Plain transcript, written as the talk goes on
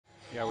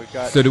Yeah, we've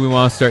got. So do we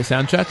want to start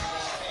sound check?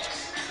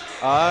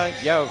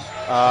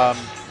 Yeah.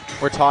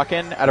 We're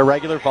talking at a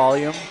regular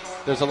volume.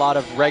 There's a lot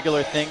of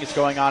regular things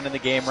going on in the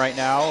game right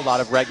now. A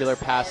lot of regular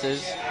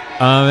passes.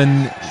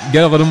 And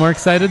get a little more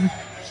excited.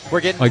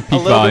 We're getting like a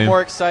little volume. bit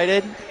more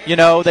excited. You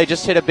know, they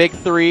just hit a big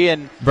 3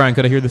 and. Bryan,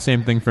 could I hear the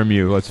same thing from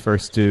you? Let's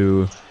first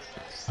do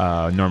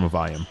normal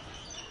volume.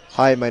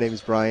 Hi, my name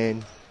is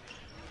Bryan.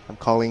 I'm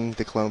calling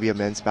the Columbia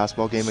men's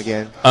basketball game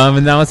again.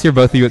 And now let's hear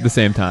both of you at the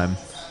same time.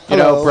 You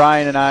know,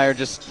 Bryan and I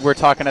we're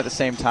talking at the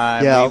same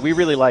time. Yeah. We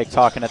really like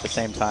talking at the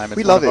same time. It's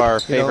we love one of it,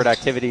 our favorite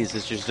activities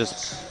is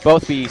just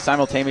both be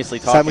simultaneously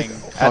talking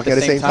at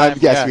the same time.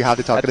 Yes, yeah. we have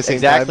to talk at the same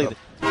exactly. time.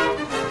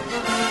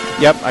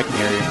 Yep, I can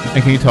hear you.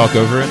 And can you talk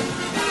over it?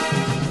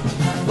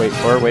 Wait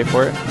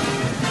for it.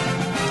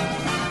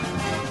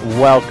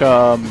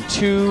 Welcome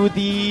to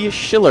the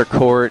Schiller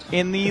Court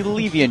in the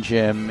Levian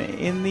Gym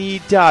in the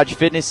Dodge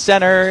Fitness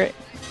Center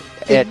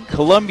at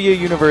Columbia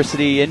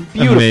University in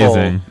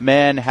beautiful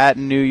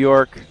Manhattan, New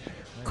York.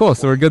 Cool,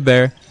 so we're good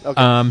there.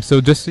 Okay. So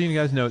just so you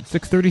guys know, it's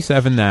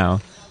 6:37 now.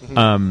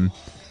 Mm-hmm.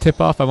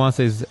 Tip-off, I want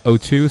to say, is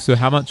 02, so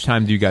how much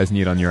time do you guys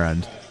need on your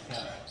end?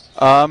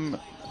 Do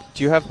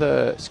you have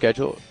the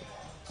schedule?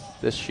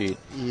 This sheet.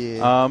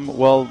 Yeah.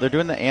 Well, they're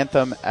doing the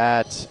anthem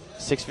at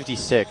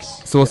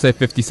 6:56. So we'll say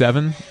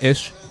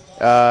 57-ish?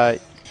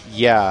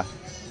 Yeah.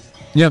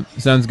 Yep,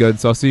 sounds good.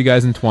 So I'll see you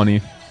guys in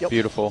 20. Yep.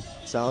 Beautiful.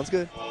 Sounds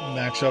good.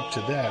 Match up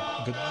to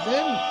that. But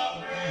then,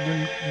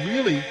 when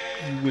really,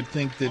 you would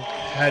think that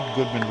had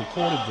Goodman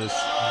recorded this,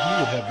 he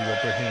would have the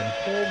upper hand.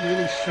 Paul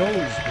really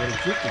shows what a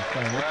gifted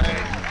final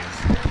player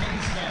is.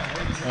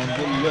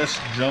 The less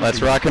jumpy.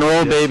 Let's rock and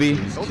roll, baby.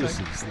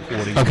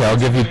 Okay, I'll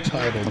give you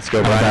Let's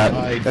go,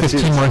 Bryan.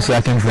 15 more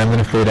seconds, then I'm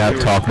going to fade out,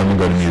 talk, then we'll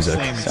go to music.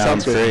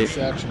 Sounds great.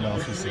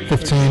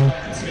 15,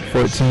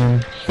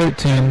 14,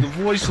 13,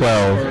 12,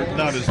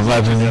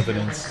 11,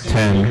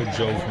 10,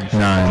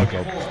 9,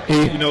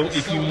 8, You know,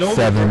 if you know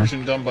 7, the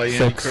version done by Andy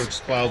 6, Kirk's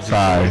Clouds,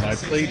 5, and I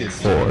played it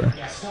 4.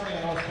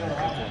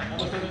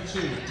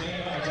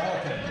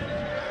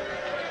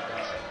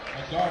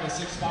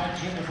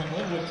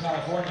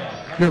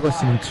 You're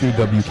listening to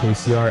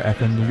WKCR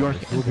FM New York.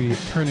 We'll be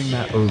turning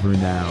that over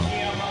now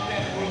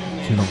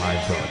to the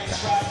live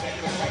broadcast.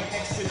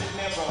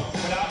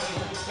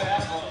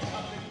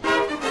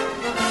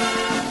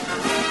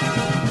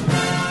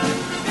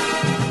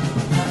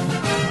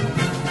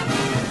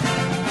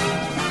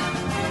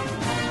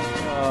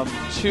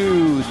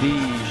 To the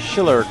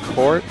Schiller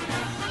Court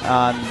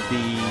on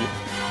the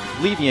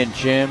Levian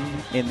Gym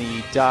in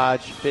the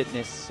Dodge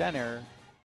Fitness Center.